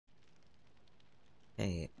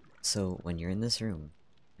Okay, so when you're in this room,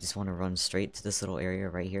 you just want to run straight to this little area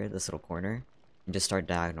right here, this little corner, and just start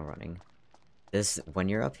diagonal running. When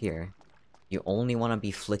you're up here, you only want to be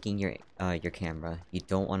flicking your camera. You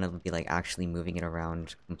don't want to be like actually moving it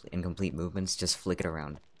around in complete movements. Just flick it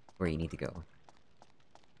around where you need to go.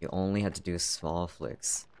 You only have to do small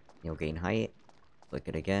flicks. You'll gain height. Flick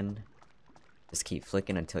it again. Just keep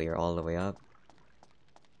flicking until you're all the way up.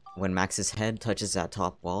 When Max's head touches that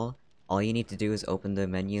top wall, all you need to do is open the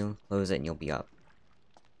menu, close it, and you'll be up.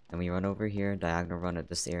 Then we run over here, diagonal run at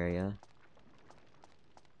this area.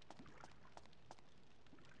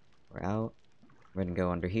 We're out. We're gonna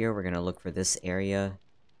go under here, we're gonna look for this area.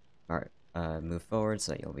 Move forward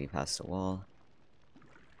so that you'll be past the wall.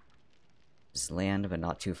 Just land, but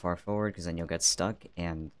not too far forward, because then you'll get stuck,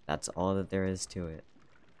 and that's all that there is to it.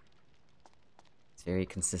 It's very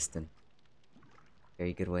consistent.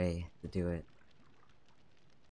 Very good way to do it.